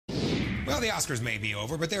Well, the Oscars may be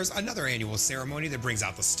over, but there's another annual ceremony that brings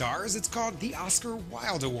out the stars. It's called the Oscar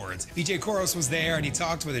Wilde Awards. DJ Korros was there, and he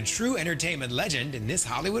talked with a true entertainment legend in this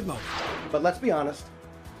Hollywood moment. But let's be honest,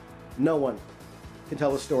 no one can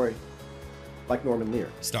tell a story like Norman Lear.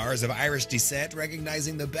 Stars of Irish descent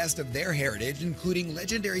recognizing the best of their heritage, including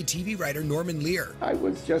legendary TV writer Norman Lear. I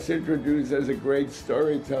was just introduced as a great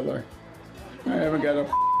storyteller. I haven't got a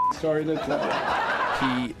story to tell.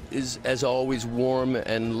 He is, as always, warm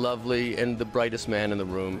and lovely and the brightest man in the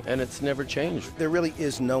room, and it's never changed. There really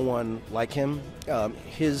is no one like him.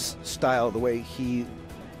 His style, the way he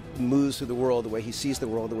moves through the world, the way he sees the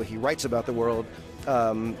world, the way he writes about the world,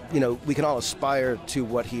 we can all aspire to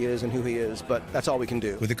what he is and who he is, but that's all we can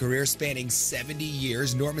do. With a career spanning 70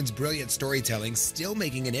 years, Norman's brilliant storytelling still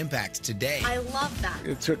making an impact today. I love that.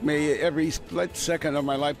 It took me every split second of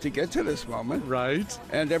my life to get to this moment. Right.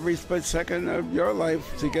 And every split second of your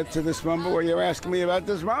life to get to this moment where you're asking me about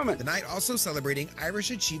this moment. The night also celebrating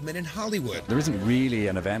Irish achievement in Hollywood. There isn't really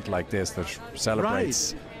an event like this that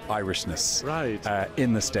celebrates Irishness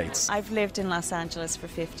in the States. I've lived in Los Angeles for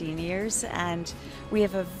 15 years and we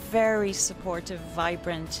have a very supportive,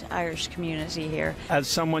 vibrant Irish community here. As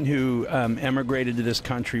someone who emigrated to this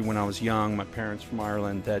country when I was young, my parents from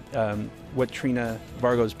Ireland, that what Trina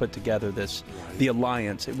Vargo's put together, the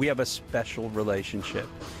alliance, we have a special relationship.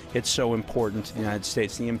 It's so important to the United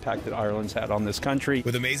States, the impact that Ireland's had on this country.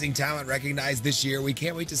 With amazing talent recognized this year, we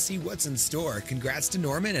can't wait to see what's in store. Congrats to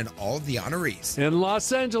Norman and all of the honorees. In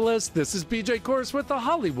Los Angeles, this is BJ Korros with the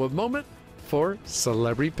Hollywood Moment for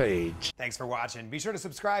Celebrity Page. Thanks for watching. Be sure to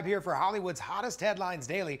subscribe here for Hollywood's hottest headlines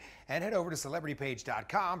daily and head over to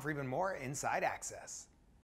celebritypage.com for even more inside access.